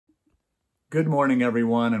Good morning,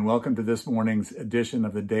 everyone, and welcome to this morning's edition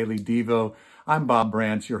of the Daily Devo. I'm Bob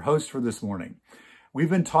Branch, your host for this morning. We've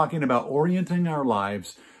been talking about orienting our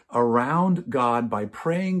lives around God by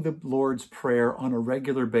praying the Lord's Prayer on a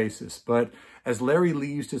regular basis. But as Larry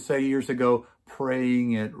Lee used to say years ago,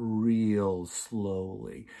 praying it real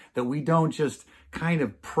slowly. That we don't just kind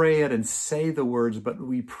of pray it and say the words, but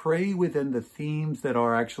we pray within the themes that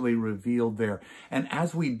are actually revealed there. And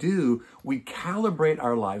as we do, we calibrate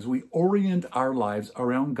our lives. We orient our lives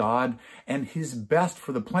around God and His best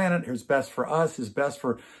for the planet, His best for us, His best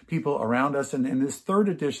for people around us. And in this third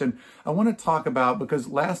edition, I want to talk about, because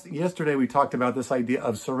yesterday we talked about this idea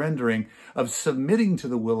of surrendering, of submitting to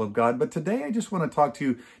the will of God. But today I just want to talk to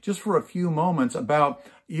you just for a few moments about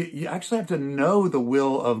you actually have to know the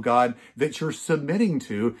will of God that you're submitting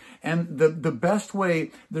to. And the best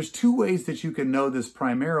way, there's two ways that you can know this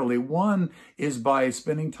primarily. One is by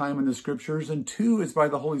spending time in the scriptures, and two is by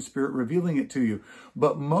the Holy Spirit revealing it to you.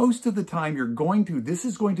 But most of the time this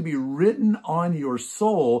is going to be written on your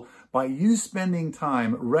soul by you spending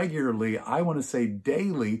time regularly, I want to say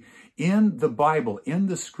daily, in the Bible, in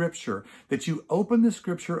the scripture, that you open the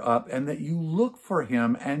scripture up and that you look for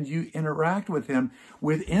Him and you interact with Him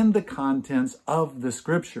within the contents of the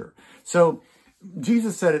scripture. So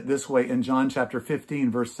Jesus said it this way in John chapter 15,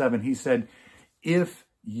 verse 7. He said, if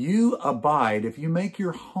you make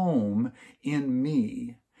your home in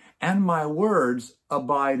me and my words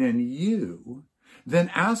abide in you, then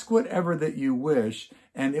ask whatever that you wish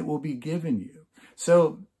and it will be given you.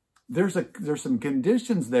 So there's some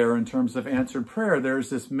conditions there in terms of answered prayer. There's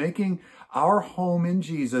this making our home in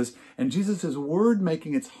Jesus, and Jesus' word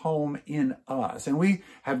making its home in us. And we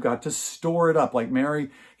have got to store it up. Like Mary,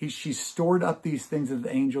 she stored up these things that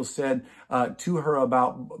the angel said to her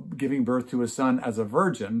about giving birth to a son as a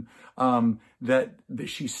virgin, that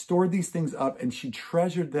she stored these things up and she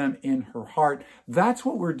treasured them in her heart. That's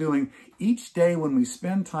what we're doing each day when we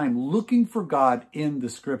spend time looking for God in the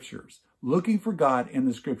scriptures. Looking for God in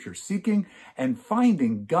the scriptures, seeking and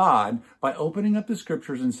finding God by opening up the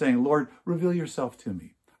scriptures and saying, Lord, reveal yourself to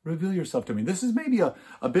me. Reveal yourself to me. This is maybe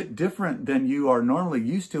a bit different than you are normally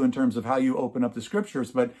used to in terms of how you open up the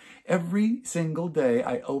scriptures, but every single day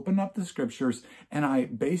I open up the scriptures and I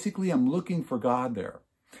basically am looking for God there.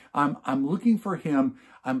 I'm looking for Him.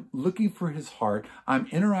 I'm looking for His heart. I'm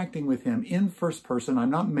interacting with Him in first person. I'm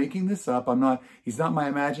not making this up. He's not my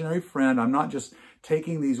imaginary friend. I'm not just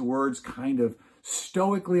taking these words kind of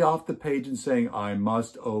stoically off the page and saying, I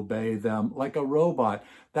must obey them like a robot.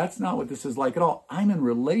 That's not what this is like at all. I'm in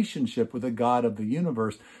relationship with the God of the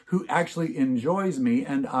universe who actually enjoys me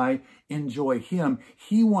and I enjoy Him.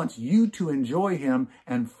 He wants you to enjoy Him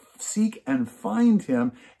and seek and find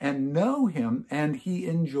Him and know Him, and He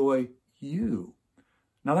enjoy you.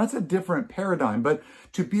 Now, that's a different paradigm, but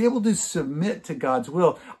to be able to submit to God's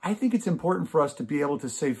will, I think it's important for us to be able to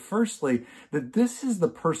say, firstly, that this is the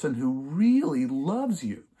person who really loves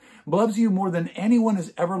you more than anyone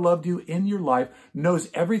has ever loved you in your life,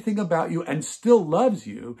 knows everything about you, and still loves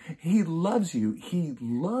you. He loves you. He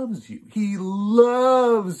loves you. He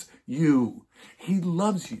loves you. He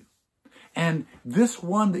loves you. And this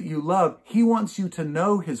one that you love, He wants you to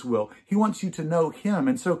know His will. He wants you to know Him.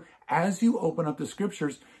 And so as you open up the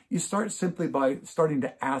scriptures, you start simply by starting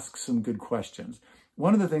to ask some good questions.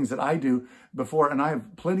 One of the things that I do before, and I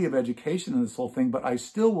have plenty of education in this whole thing, but I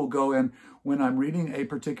still will go in when I'm reading a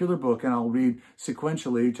particular book, and I'll read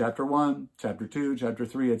sequentially chapter 1, chapter 2, chapter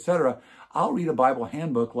 3, etc. I'll read a Bible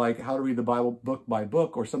handbook like How to Read the Bible Book by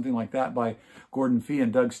Book or something like that by Gordon Fee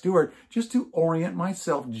and Doug Stewart, just to orient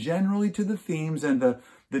myself generally to the themes and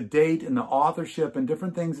the date and the authorship and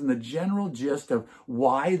different things and the general gist of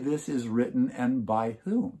why this is written and by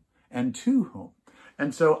whom and to whom.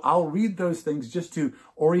 And so I'll read those things just to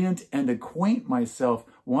orient and acquaint myself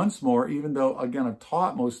once more, even though, again, I've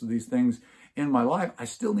taught most of these things in my life. I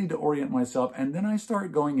still need to orient myself. And then I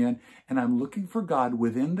start going in and I'm looking for God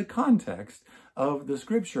within the context of the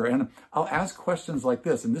scripture. And I'll ask questions like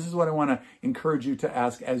this. And this is what I want to encourage you to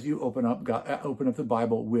ask as you open up the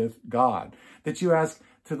Bible with God. That you ask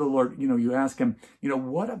to the Lord, you ask Him,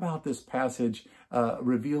 what about this passage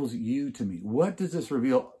reveals you to me? What does this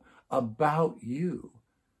reveal about you?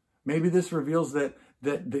 Maybe this reveals that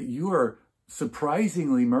you are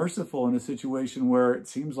surprisingly merciful in a situation where it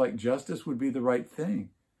seems like justice would be the right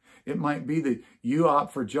thing. It might be that you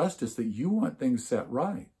opt for justice, that you want things set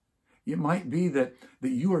right. It might be that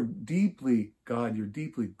you are deeply, God, you're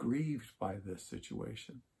deeply grieved by this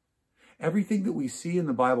situation. Everything that we see in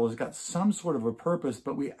the Bible has got some sort of a purpose,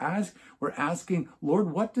 but we're asking,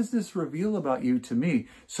 Lord, what does this reveal about you to me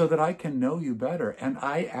so that I can know you better? And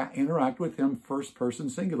I interact with him first person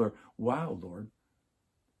singular. Wow, Lord.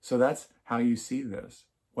 So that's how you see this.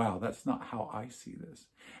 Wow, that's not how I see this.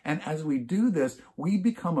 And as we do this, we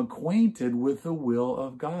become acquainted with the will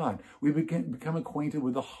of God. We become acquainted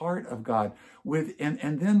with the heart of God.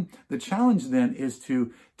 And then the challenge then is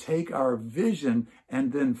to take our vision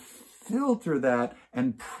and then filter that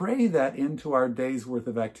and pray that into our day's worth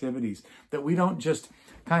of activities. That we don't just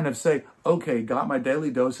kind of say, okay, got my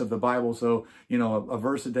daily dose of the Bible, so, a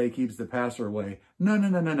verse a day keeps the pastor away.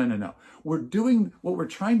 No. What we're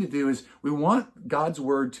trying to do is we want God's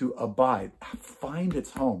word to abide, find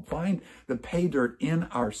its home, find the pay dirt in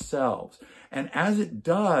ourselves. And as it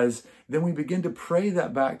does, then we begin to pray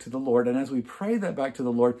that back to the Lord. And as we pray that back to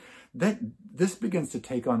the Lord, this begins to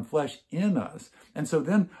take on flesh in us. And so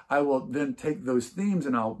then I will then take those themes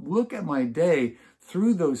and I'll look at my day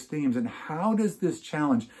through those themes. And how does this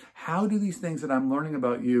challenge, how do these things that I'm learning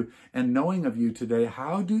about you and knowing of you today,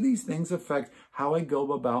 how do these things affect how I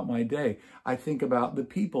go about my day? I think about the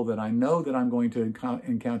people that I know that I'm going to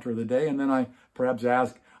encounter the day. And then I perhaps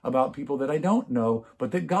ask about people that I don't know,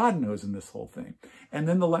 but that God knows in this whole thing. And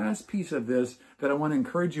then the last piece of this that I want to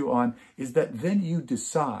encourage you on is that then you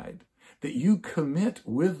decide, that you commit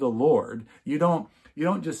with the Lord. You don't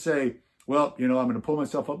just say, well, I'm going to pull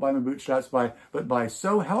myself up by my bootstraps, but by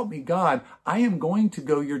so help me God, I am going to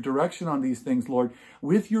go your direction on these things, Lord,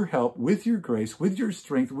 with your help, with your grace, with your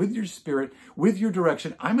strength, with your spirit, with your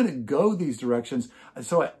direction. I'm going to go these directions.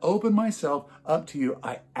 So I open myself up to you.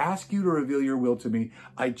 I ask you to reveal your will to me.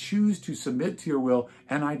 I choose to submit to your will,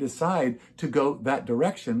 and I decide to go that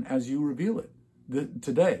direction as you reveal it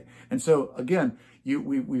today. And so again,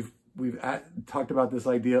 we've talked about this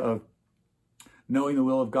idea of knowing the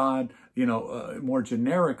will of God, more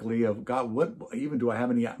generically of God, what even do I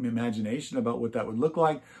have any imagination about what that would look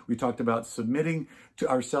like? We talked about submitting to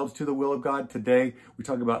ourselves to the will of God. Today, we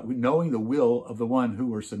talk about knowing the will of the one who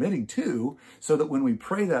we're submitting to, so that when we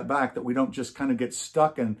pray that back, that we don't just kind of get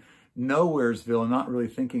stuck in nowheresville and not really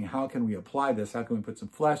thinking, how can we apply this? How can we put some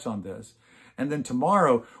flesh on this? And then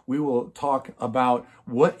tomorrow, we will talk about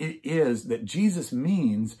what it is that Jesus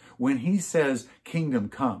means when he says, kingdom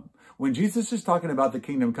come. When Jesus is talking about the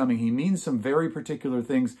kingdom coming, he means some very particular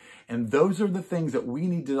things. And those are the things that we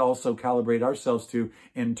need to also calibrate ourselves to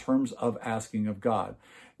in terms of asking of God.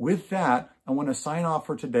 With that, I want to sign off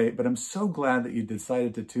for today, but I'm so glad that you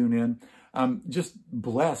decided to tune in. I'm just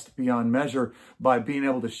blessed beyond measure by being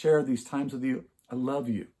able to share these times with you. I love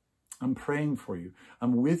you. I'm praying for you.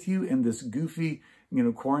 I'm with you in this goofy,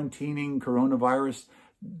 quarantining coronavirus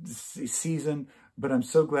season, but I'm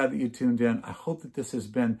so glad that you tuned in. I hope that this has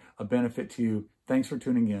been a benefit to you. Thanks for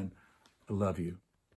tuning in. I love you.